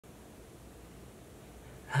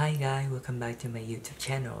Hi guys, welcome back to my YouTube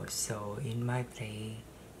channel. So in my play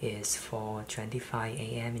is 4:25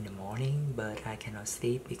 a.m. in the morning, but I cannot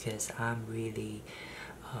sleep because I'm really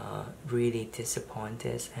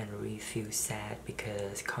disappointed and really feel sad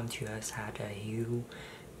because ComToUS had a huge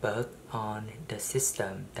bug on the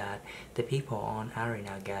system that the people on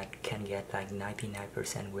Arena can get like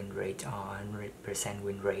 99% win rate or 100%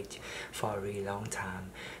 win rate for a really long time.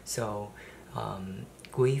 So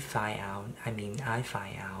I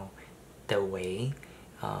find out the way,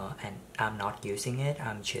 and I'm not using it.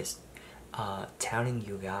 I'm just telling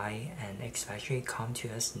you guys and especially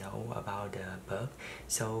ComToUS know about the bug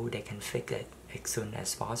so they can fix it as soon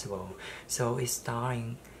as possible. So it's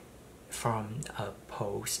starting from a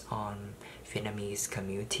post on Vietnamese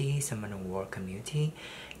community, Summon World community,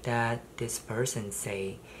 that this person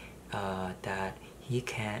say that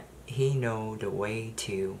he know the way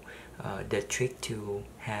to the trick to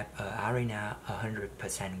have Arena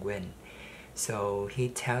 100% win. So he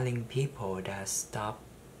telling people that stop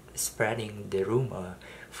spreading the rumor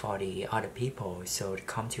for the other people, so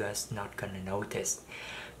ComToUS not gonna notice.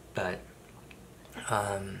 But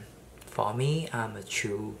for me, I'm a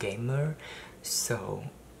true gamer, so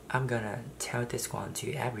I'm gonna tell this one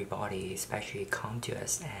to everybody, especially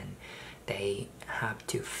ComToUS, and they have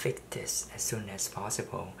to fix this as soon as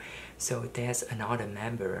possible. So there's another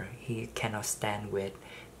member, he cannot stand with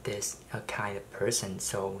this kind of person,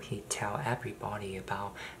 so he tell everybody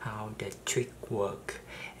about how the trick work,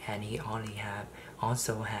 and he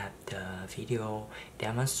also have the video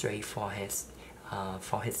demonstrate for his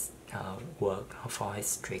work, for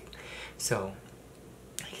his trick. So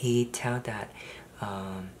he tell that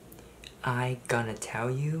I gonna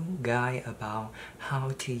tell you guys about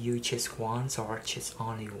how to use just one sword, just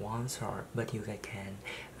only one sword, but you can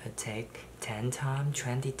attack 10 times,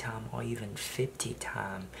 20 times, or even 50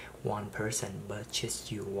 times one person, but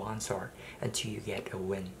just use one sword until you get a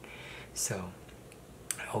win. So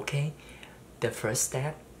okay, the first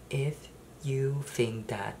step, if you think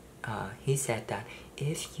that he said that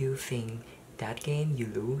if you think that game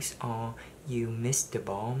you lose, or you miss the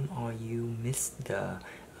bomb, or you miss the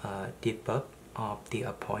debuff of the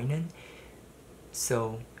opponent,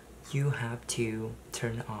 so you have to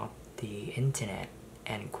turn off the internet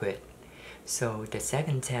and quit. So the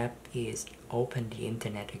second step is open the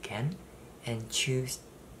internet again and choose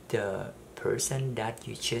the person that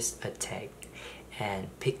you just attacked and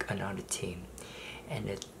pick another team. And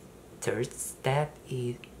the third step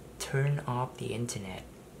is turn off the internet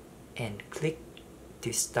and click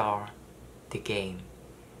to start the game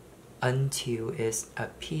until it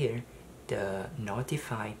appear the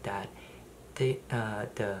notify that the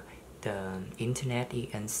internet is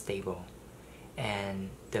unstable. And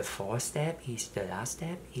the fourth step is the last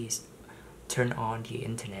step is turn on the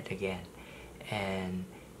internet again and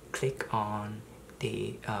click on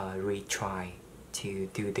the retry to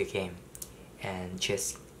do the game and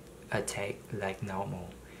just attack like normal.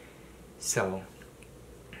 So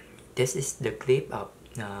this is the clip of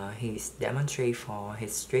his demonstrate for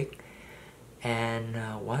his trick. And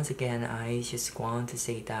once again, I just want to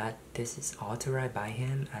say that this is authorized by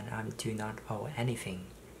him and I do not owe anything,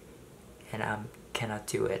 and I cannot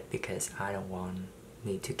do it because I don't want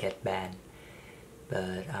me to get banned,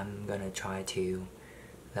 but I'm gonna try to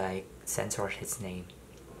like censor his name.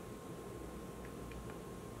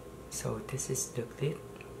 So this is the clip.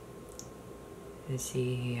 You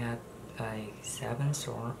see he had like 7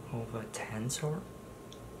 sword over 10 sword,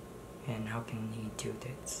 and how can he do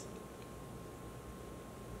this?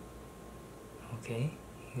 Okay,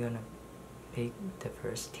 you're gonna pick the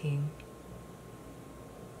first team.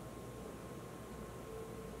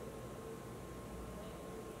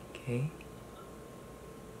 Okay.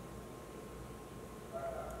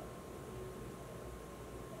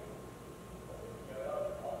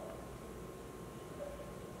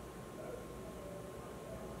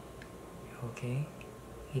 Okay,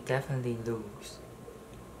 he definitely lose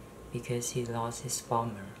because he lost his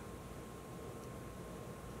bomber.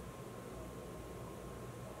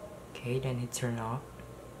 Okay, then he turned off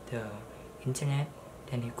the internet,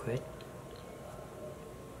 then he quit.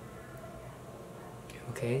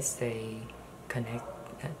 Okay, say connect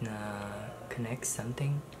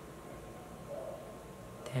something,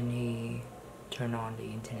 then he turn on the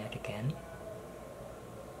internet again.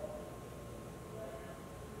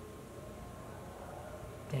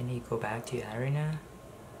 Then he go back to Arena.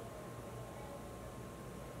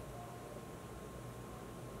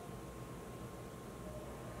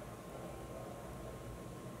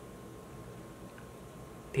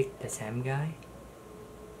 Pick the same guy.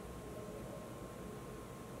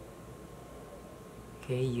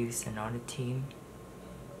 Okay, use another team.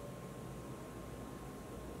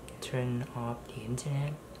 turn off the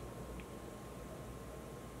internet.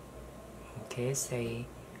 Okay, say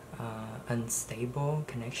unstable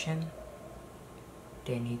connection.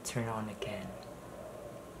 Then he turn on again.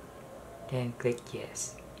 Then click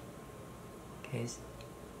yes. Okay,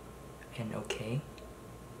 and okay.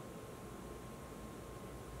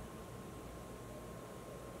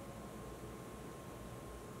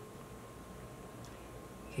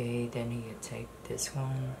 Okay, then you take this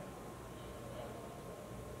one.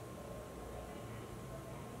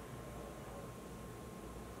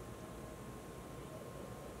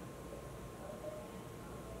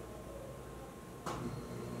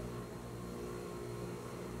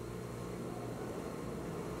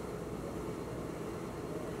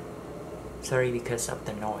 Sorry because of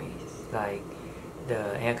the noise, like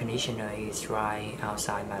the air conditioner is right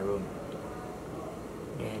outside my room.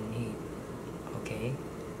 Then he,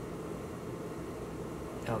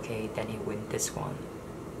 okay, then he win this one.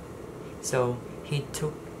 So he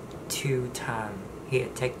took he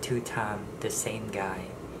attacked 2 times the same guy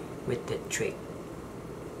with the trick.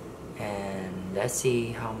 And let's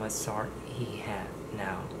see how much sword he have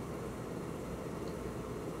now.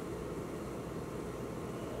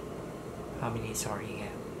 How many swords he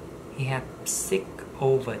have? He have 6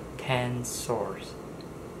 over 10 swords.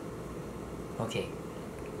 Okay.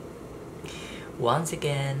 Once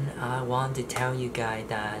again, I want to tell you guys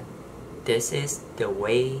that this is the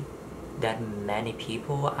way that many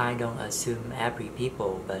people, I don't assume every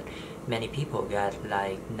people, but many people got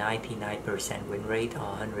like 99% win rate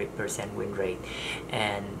or 100% win rate.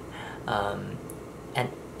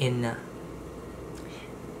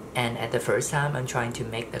 And at the first time I'm trying to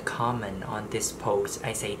make a comment on this post,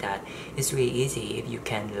 I say that it's really easy if you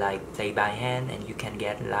can like play by hand and you can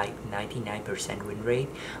get like 99% win rate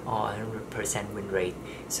or 100% win rate.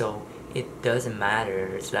 So it doesn't matter,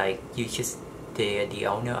 it's like you just the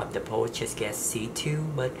owner of the post just gets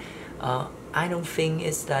C2, but I don't think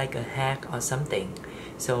it's like a hack or something.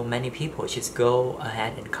 So many people just go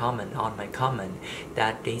ahead and comment on my comment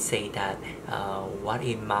that they say that what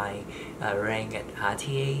is my rank at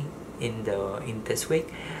RTA in this week,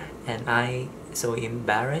 and I so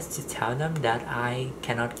embarrassed to tell them that I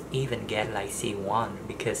cannot even get like C1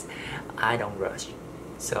 because I don't rush.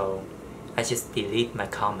 So I just delete my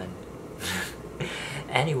comment.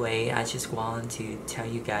 Anyway, I just want to tell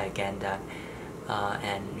you guys again that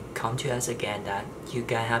and come to us again that you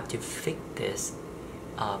guys have to fix this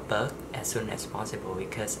bug as soon as possible,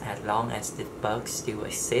 because as long as the bug still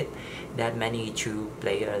exists, that many true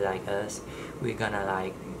players like us, we're gonna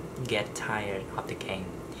like get tired of the game.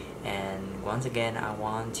 And once again, I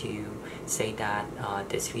want to say that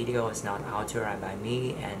this video is not authorized by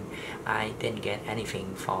me, and I didn't get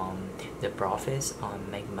anything from the profits or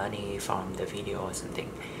make money from the video or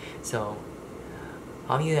something. So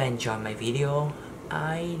hope you enjoy my video.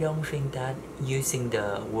 I don't think that using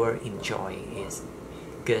the word enjoy is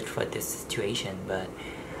good for this situation, but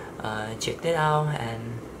check that out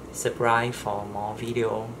and subscribe for more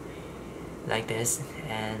video like this,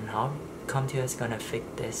 and hope come to us gonna fix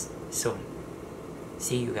this soon.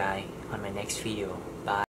 See you guys on my next video.